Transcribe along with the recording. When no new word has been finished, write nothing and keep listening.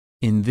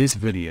In this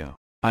video,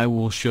 I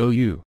will show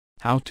you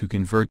how to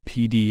convert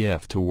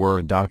PDF to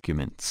Word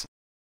documents.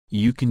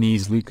 You can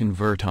easily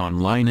convert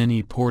online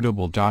any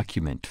portable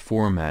document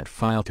format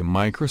file to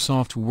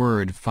Microsoft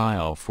Word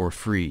file for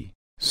free.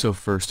 So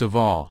first of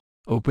all,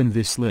 open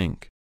this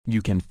link.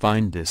 You can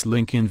find this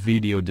link in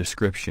video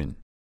description.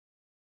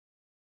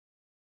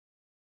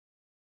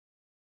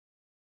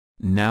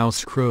 Now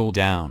scroll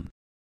down.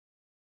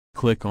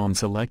 Click on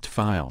Select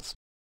Files.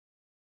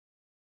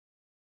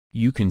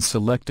 You can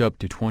select up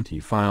to 20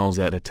 files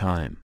at a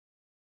time.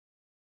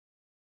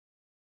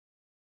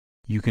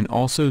 You can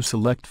also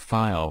select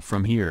file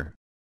from here.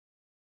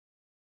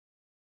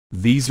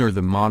 These are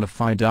the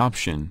modified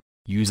option,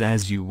 use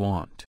as you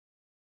want.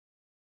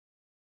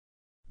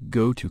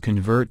 Go to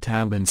Convert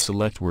tab and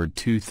select Word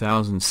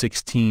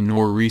 2016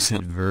 or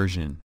recent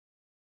version.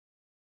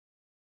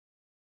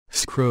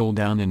 Scroll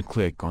down and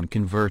click on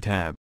Convert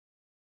tab.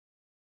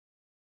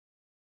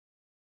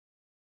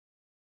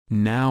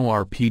 Now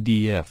our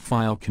PDF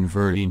file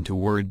converting to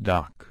Word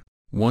doc.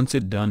 Once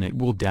it done, it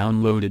will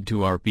download it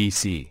to our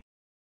PC.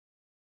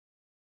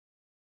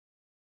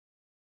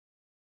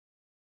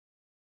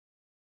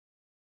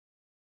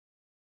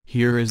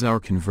 Here is our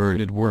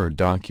converted Word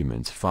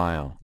documents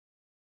file.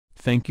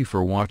 Thank you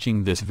for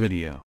watching this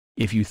video.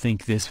 If you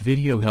think this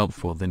video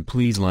helpful, then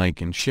please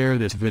like and share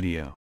this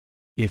video.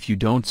 If you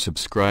don't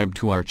subscribe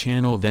to our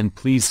channel, then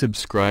please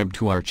subscribe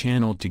to our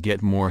channel to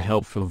get more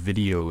helpful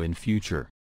video in future.